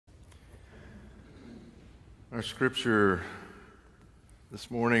Our scripture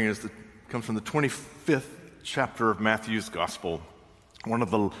this morning comes from the 25th chapter of Matthew's Gospel, one of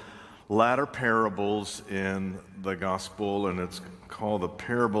the latter parables in the Gospel, and it's called the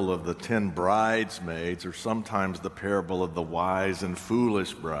parable of the 10 bridesmaids, or sometimes the parable of the wise and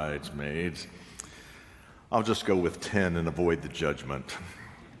foolish bridesmaids. I'll just go with 10 and avoid the judgment.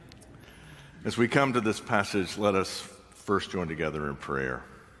 As we come to this passage, let us first join together in prayer.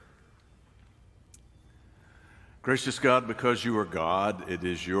 Gracious God, because you are God, it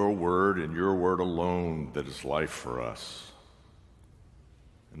is your word and your word alone that is life for us.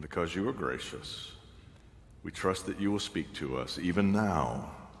 And because you are gracious, we trust that you will speak to us even now.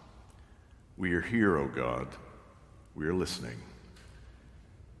 We are here, O God. We are listening.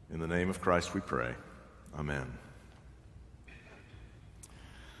 In the name of Christ we pray. Amen.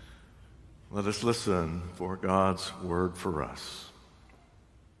 Let us listen for God's word for us.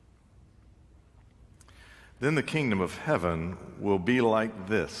 Then the kingdom of heaven will be like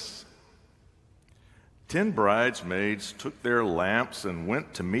this. 10 bridesmaids took their lamps and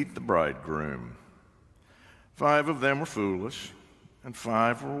went to meet the bridegroom. 5 of them were foolish, and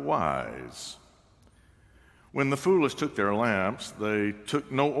 5 were wise. When the foolish took their lamps, they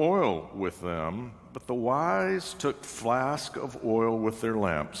took no oil with them, but the wise took flasks of oil with their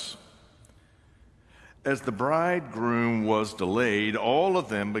lamps. As the bridegroom was delayed, all of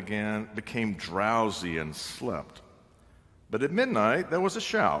them became drowsy and slept. But at midnight there was a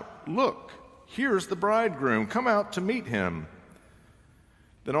shout, "Look, here's the bridegroom, come out to meet him."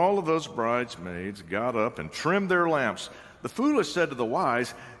 Then all of those bridesmaids got up and trimmed their lamps. The foolish said to the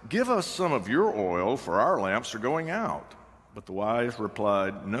wise, "Give us some of your oil, for our lamps are going out." But the wise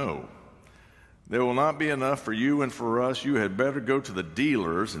replied, "No, there will not be enough for you and for us. You had better go to the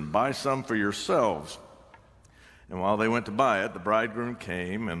dealers and buy some for yourselves." And while they went to buy it, the bridegroom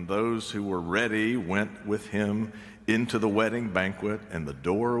came, and those who were ready went with him into the wedding banquet, and the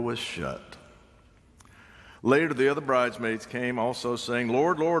door was shut. Later the other bridesmaids came also, saying,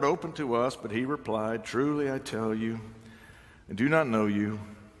 "Lord, Lord, open to us." But he replied, "Truly I tell you, I do not know you.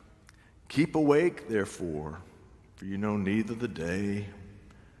 Keep awake, therefore, for you know neither the day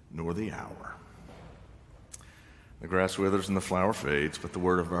nor the hour." The grass withers and the flower fades, but the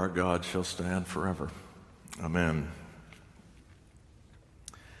word of our God shall stand forever. Amen.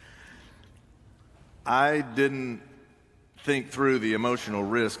 I didn't think through the emotional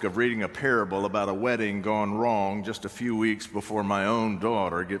risk of reading a parable about a wedding gone wrong just a few weeks before my own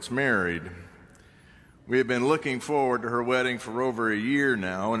daughter gets married. We have been looking forward to her wedding for over a year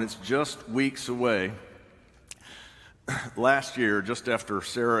now, and it's just weeks away. Last year, just after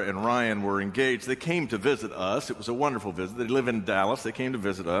Sarah and Ryan were engaged, they came to visit us. It was a wonderful visit. They live in Dallas. They came to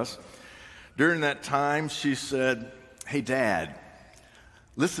visit us. During that time, she said, "Hey, Dad,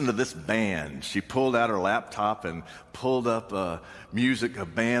 listen to this band." She pulled out her laptop and pulled up music a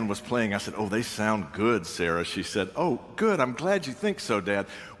band was playing. I said, "Oh, they sound good, Sarah." She said, "Oh, good. I'm glad you think so, Dad.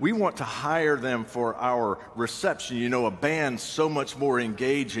 We want to hire them for our reception. You know, a band's so much more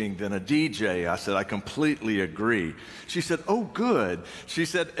engaging than a DJ." I said, "I completely agree." She said, "Oh, good." She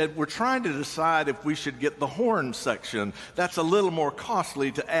said, "We're trying to decide if we should get the horn section. That's a little more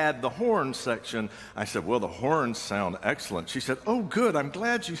costly to add the horn section." I said, "Well, the horns sound excellent." She said, "Oh, good. I'm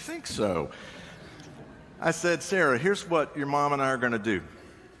glad you think so." I said, "Sarah, here's what your mom and I are going to do.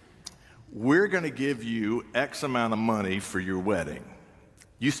 We're going to give you X amount of money for your wedding.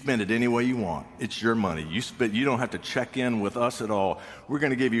 You spend it any way you want. It's your money. You don't have to check in with us at all. We're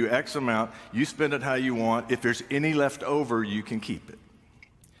going to give you X amount. You spend it how you want. If there's any left over, you can keep it."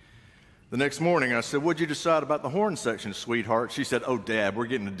 The next morning, I said, "What'd you decide about the horn section, sweetheart?" She said, "Oh, Dad, we're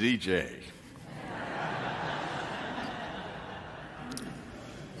getting a DJ."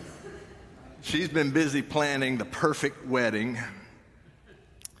 She's been busy planning the perfect wedding,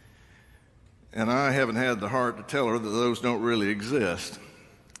 and I haven't had the heart to tell her that those don't really exist.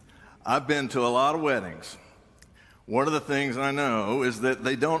 I've been to a lot of weddings. One of the things I know is that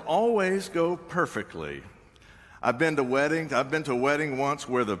they don't always go perfectly. I've been to a wedding once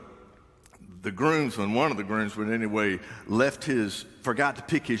where one of the groomsmen anyway, forgot to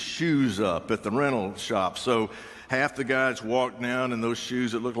pick his shoes up at the rental shop. So half the guys walked down in those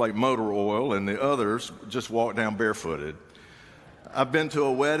shoes that looked like motor oil, and the others just walked down barefooted. I've been to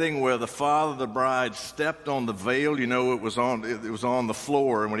a wedding where the father of the bride stepped on the veil. You know, it was on the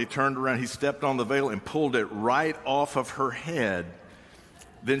floor, and when he turned around, he stepped on the veil and pulled it right off of her head.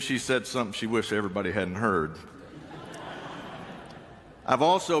 Then she said something she wished everybody hadn't heard. I've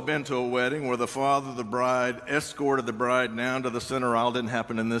also been to a wedding where the father of the bride escorted the bride down to the center aisle. Didn't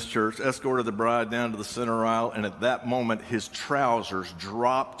happen in this church. Escorted the bride down to the center aisle, and at that moment, his trousers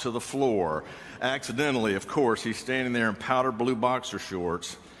dropped to the floor. Accidentally, of course. He's standing there in powder blue boxer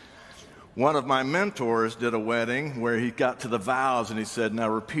shorts. One of my mentors did a wedding where he got to the vows, and he said, "Now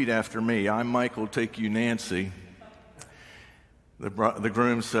repeat after me. I, Michael, take you, Nancy." The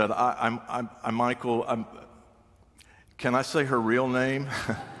groom said, I'm Michael, can I say her real name?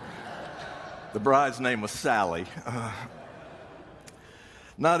 The bride's name was Sally.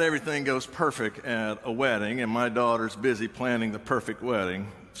 Not everything goes perfect at a wedding, and my daughter's busy planning the perfect wedding,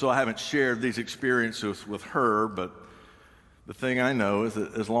 so I haven't shared these experiences with her, but the thing I know is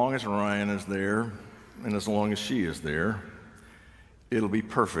that as long as Ryan is there, and as long as she is there, it'll be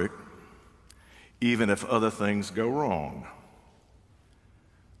perfect, even if other things go wrong.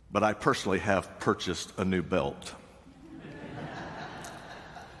 But I personally have purchased a new belt.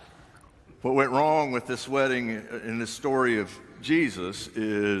 What went wrong with this wedding in the story of Jesus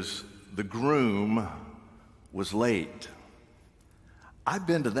is the groom was late. I've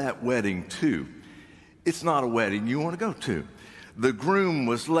been to that wedding too. It's not a wedding you want to go to. The groom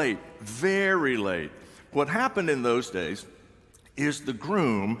was late, very late. What happened in those days is the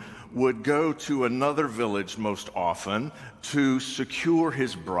groom would go to another village most often to secure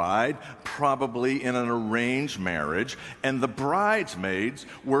his bride, probably in an arranged marriage, and the bridesmaids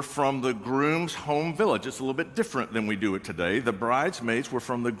were from the groom's home village. It's a little bit different than we do it today. The bridesmaids were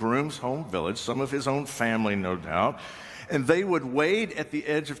from the groom's home village, some of his own family, no doubt, and they would wait at the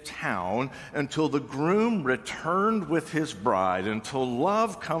edge of town until the groom returned with his bride, until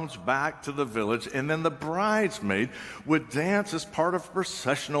love comes back to the village, and then the bridesmaid would dance as part of a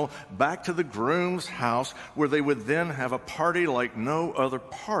processional back to the groom's house, where they would then have a party like no other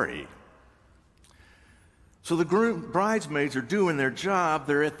party. So the bridesmaids are doing their job.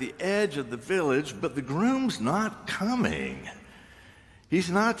 They're at the edge of the village, but the groom's not coming. He's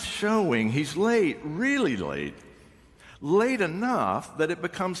not showing. He's late, really late. Late enough that it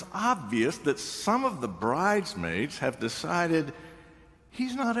becomes obvious that some of the bridesmaids have decided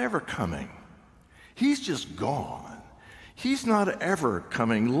he's not ever coming. He's just gone. He's not ever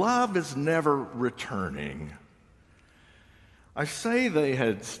coming. Love is never returning. I say they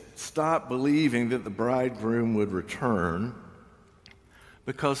had stopped believing that the bridegroom would return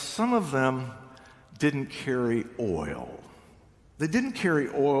because some of them didn't carry oil. They didn't carry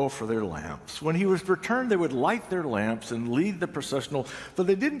oil for their lamps. When he was returned, they would light their lamps and lead the processional, but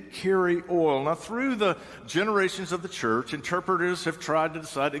they didn't carry oil. Now, through the generations of the church, interpreters have tried to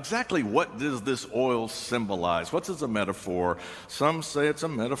decide exactly what does this oil symbolize? What's it a metaphor? Some say it's a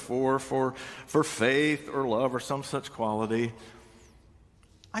metaphor for faith or love or some such quality.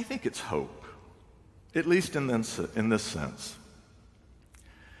 I think it's hope, at least in this sense.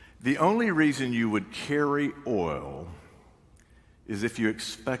 The only reason you would carry oil is if you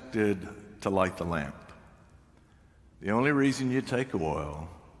expected to light the lamp. The only reason you take oil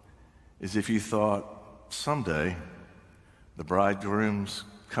is if you thought someday the bridegroom's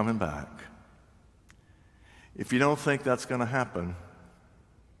coming back. If you don't think that's going to happen,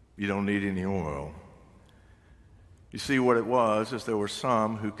 you don't need any oil. You see, what it was is there were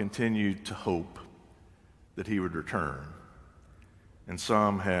some who continued to hope that he would return, and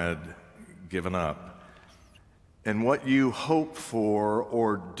some had given up. And what you hope for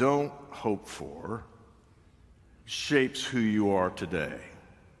or don't hope for shapes who you are today.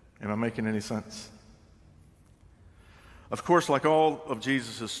 Am I making any sense? Of course, like all of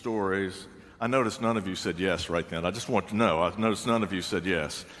Jesus' stories, I noticed none of you said yes right then. I just want to know. I noticed none of you said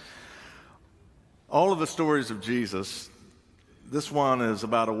yes. All of the stories of Jesus, this one is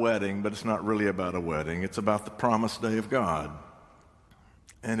about a wedding, but it's not really about a wedding. It's about the promised day of God.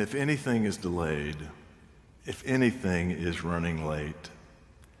 And if anything is delayed, if anything is running late,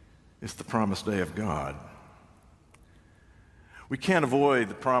 it's the promised day of God. We can't avoid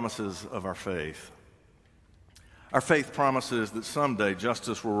the promises of our faith. Our faith promises that someday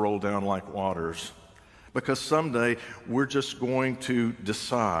justice will roll down like waters, because someday we're just going to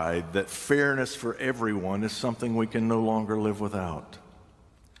decide that fairness for everyone is something we can no longer live without.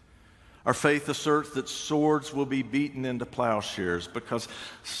 Our faith asserts that swords will be beaten into plowshares, because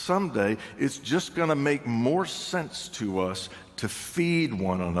someday it's just going to make more sense to us to feed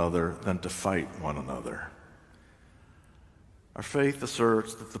one another than to fight one another. Our faith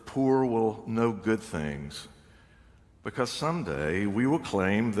asserts that the poor will know good things, because someday we will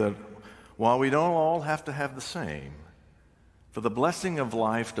claim that while we don't all have to have the same, for the blessing of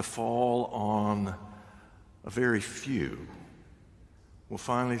life to fall on a very few, we'll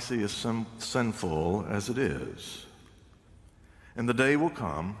finally see as sinful as it is. And the day will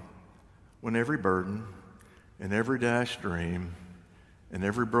come when every burden and every dashed dream and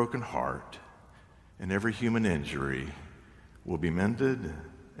every broken heart and every human injury will be mended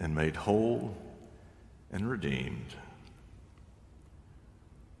and made whole and redeemed.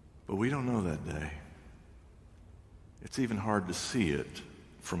 But we don't know that day. It's even hard to see it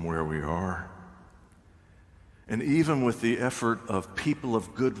from where we are. And even with the effort of people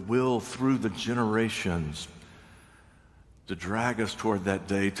of goodwill through the generations to drag us toward that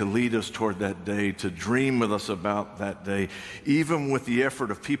day, to lead us toward that day, to dream with us about that day, even with the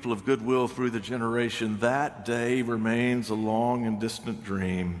effort of people of goodwill through the generation, that day remains a long and distant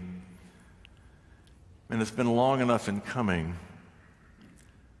dream. And it's been long enough in coming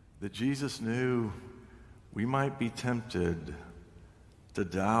that Jesus knew we might be tempted to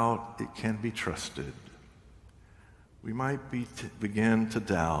doubt it can be trusted. We might begin to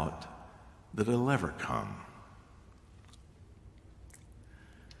doubt that it'll ever come.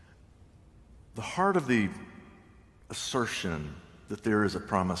 The heart of the assertion that there is a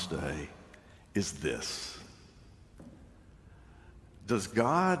promised day is this: does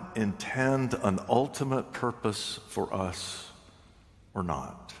God intend an ultimate purpose for us or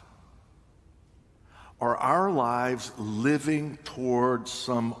not? Are our lives living towards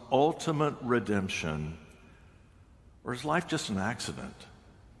some ultimate redemption, or is life just an accident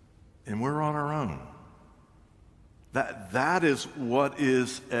and we're on our own? That is what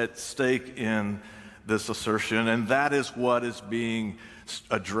is at stake in this assertion, and that is what is being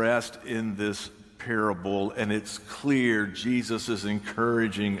addressed in this parable. And it's clear Jesus is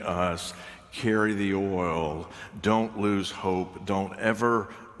encouraging us, carry the oil. Don't lose hope. Don't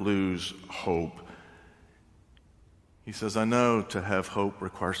ever lose hope. He says, I know to have hope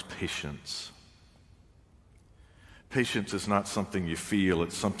requires patience. Patience is not something you feel,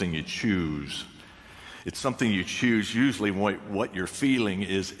 it's something you choose. It's something you choose. Usually what you're feeling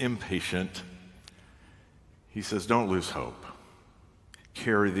is impatient. He says, don't lose hope.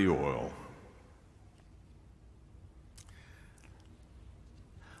 Carry the oil.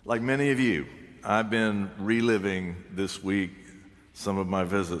 Like many of you, I've been reliving this week some of my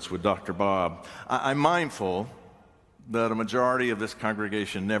visits with Dr. Bob. I'm mindful that a majority of this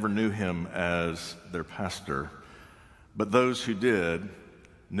congregation never knew him as their pastor, but those who did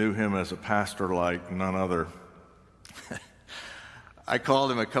knew him as a pastor like none other. I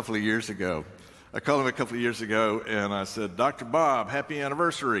called him a couple of years ago, and I said, Dr. Bob, happy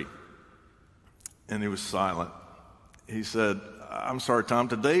anniversary. And he was silent. He said, I'm sorry, Tom,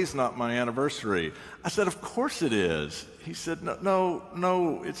 today's not my anniversary. I said, of course it is. He said,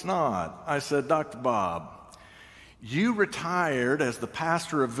 no, it's not. I said, Dr. Bob, you retired as the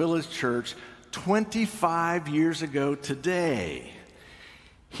pastor of Village Church 25 years ago today.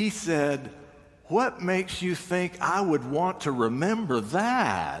 He said, what makes you think I would want to remember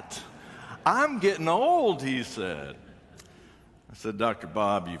that? I'm getting old, he said. I said, Dr.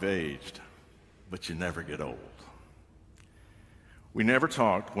 Bob, you've aged, but you never get old. We never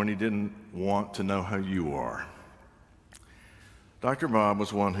talked when he didn't want to know how you are. Dr. Bob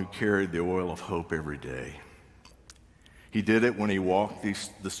was one who carried the oil of hope every day. He did it when he walked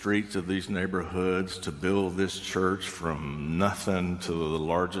the streets of these neighborhoods to build this church from nothing to the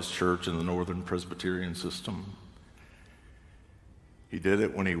largest church in the Northern Presbyterian system. He did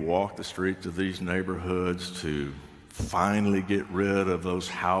it when he walked the streets of these neighborhoods to finally get rid of those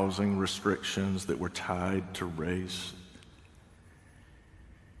housing restrictions that were tied to race.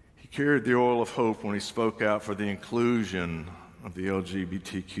 He carried the oil of hope when he spoke out for the inclusion of the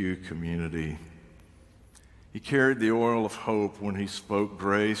LGBTQ community. He carried the oil of hope when he spoke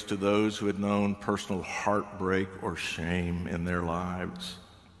grace to those who had known personal heartbreak or shame in their lives.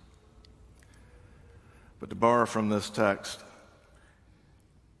 But to borrow from this text,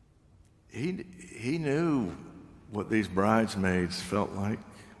 he knew what these bridesmaids felt like.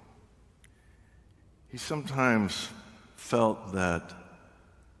 He sometimes felt that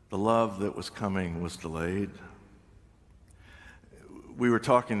the love that was coming was delayed. We were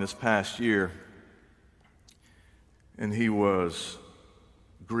talking this past year, and he was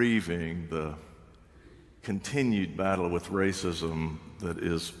grieving the continued battle with racism that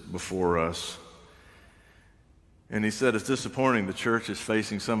is before us. And he said, it's disappointing the church is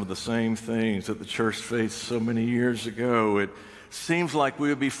facing some of the same things that the church faced so many years ago. It seems like we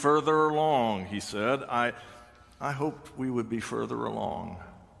would be further along, he said. I hoped we would be further along.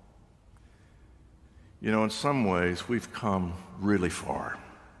 You know, in some ways, we've come really far.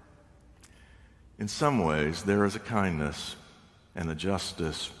 In some ways, there is a kindness and a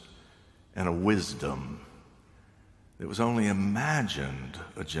justice and a wisdom that was only imagined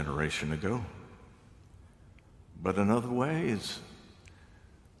a generation ago. But in other ways,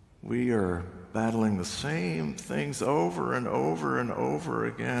 we are battling the same things over and over and over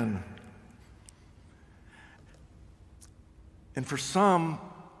again. And for some,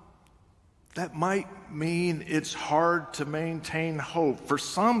 that might mean it's hard to maintain hope. For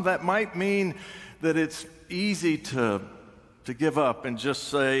some, that might mean that it's easy to give up and just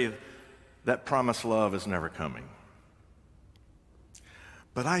say that promised love is never coming.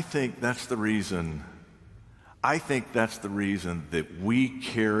 But I think that's the reason that we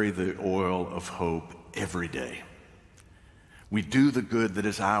carry the oil of hope every day. We do the good that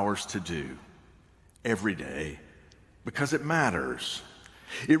is ours to do every day because it matters.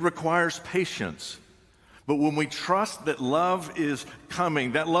 It requires patience. But when we trust that love is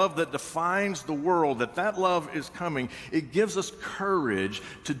coming, that love that defines the world, that love is coming, it gives us courage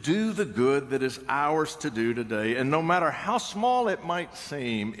to do the good that is ours to do today. And no matter how small it might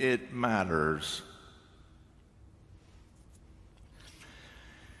seem, it matters.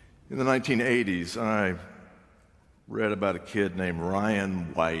 In the 1980s, I read about a kid named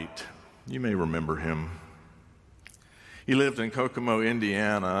Ryan White. You may remember him. He lived in Kokomo,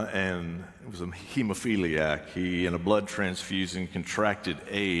 Indiana, and was a hemophiliac. He, in a blood transfusion, contracted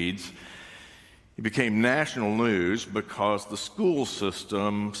AIDS. He became national news because the school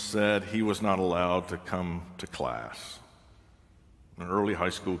system said he was not allowed to come to class. An early high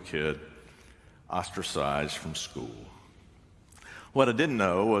school kid, ostracized from school. What I didn't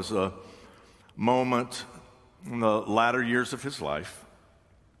know was a moment in the latter years of his life.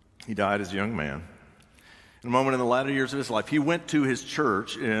 He died as a young man. In a moment in the latter years of his life, he went to his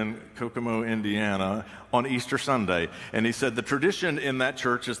church in Kokomo, Indiana on Easter Sunday. And he said the tradition in that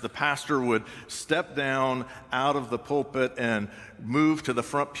church is the pastor would step down out of the pulpit and move to the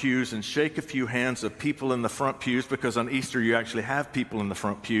front pews and shake a few hands of people in the front pews, because on Easter you actually have people in the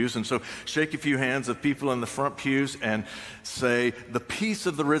front pews. And so shake a few hands of people in the front pews and say, "The peace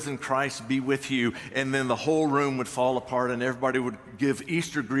of the risen Christ be with you." And then the whole room would fall apart and everybody would give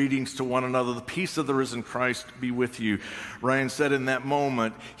Easter greetings to one another. "The peace of the risen Christ be with you." Ryan said in that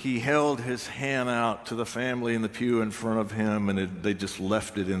moment, he held his hand out to the family in the pew in front of him, and they just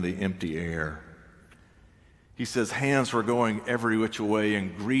left it in the empty air. He says hands were going every which way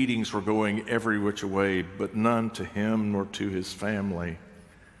and greetings were going every which way, but none to him nor to his family.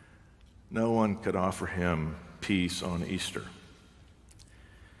 No one could offer him peace on Easter.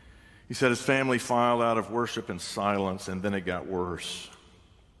 He said his family filed out of worship in silence, and then it got worse.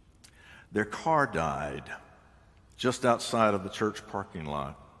 Their car died just outside of the church parking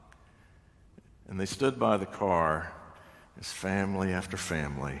lot. And they stood by the car as family after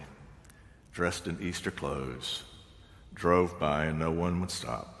family, dressed in Easter clothes, drove by and no one would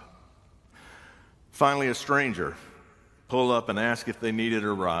stop. Finally, a stranger pulled up and asked if they needed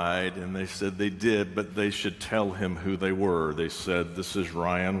a ride, and they said they did, but they should tell him who they were. They said, "This is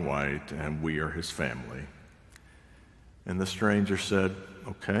Ryan White, and we are his family." And the stranger said,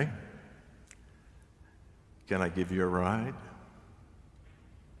 "Okay, can I give you a ride?"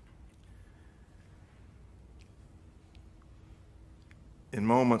 In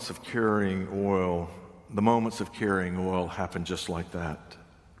moments of carrying oil, the moments of carrying oil happen just like that.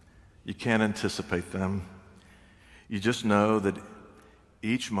 You can't anticipate them. You just know that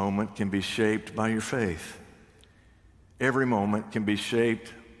each moment can be shaped by your faith. Every moment can be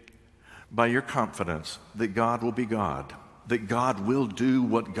shaped by your confidence that God will be God, that God will do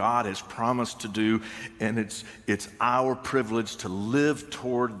what God has promised to do, and it's our privilege to live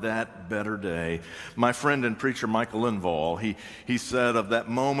toward that better day. My friend and preacher Michael Linval, he said of that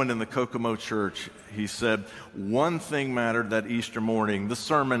moment in the Kokomo church, he said, "One thing mattered that Easter morning. The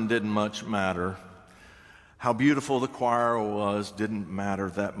sermon didn't much matter. How beautiful the choir was didn't matter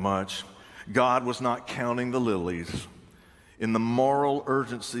that much. God was not counting the lilies. In the moral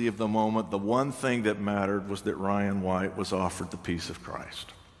urgency of the moment, the one thing that mattered was that Ryan White was offered the peace of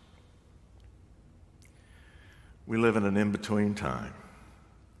Christ." We live in an in-between time.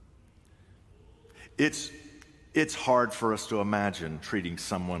 It's hard for us to imagine treating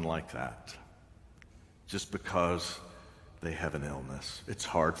someone like that just because they have an illness. It's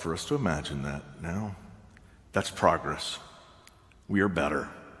hard for us to imagine that now. That's progress. We are better,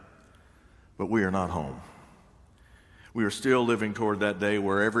 but we are not home. We are still living toward that day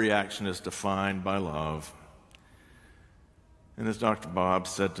where every action is defined by love. And as Dr. Bob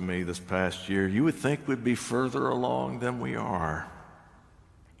said to me this past year, you would think we'd be further along than we are.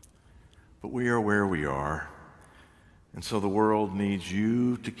 But we are where we are. And so the world needs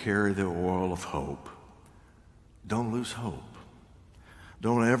you to carry the oil of hope. Don't lose hope.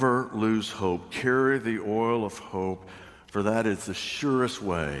 Don't ever lose hope. Carry the oil of hope, for that is the surest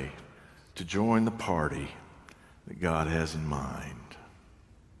way to join the party that God has in mind.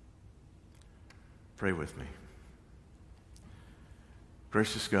 Pray with me.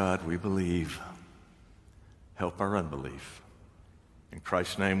 Gracious God, we believe. Help our unbelief. In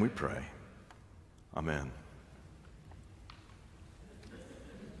Christ's name we pray. Amen.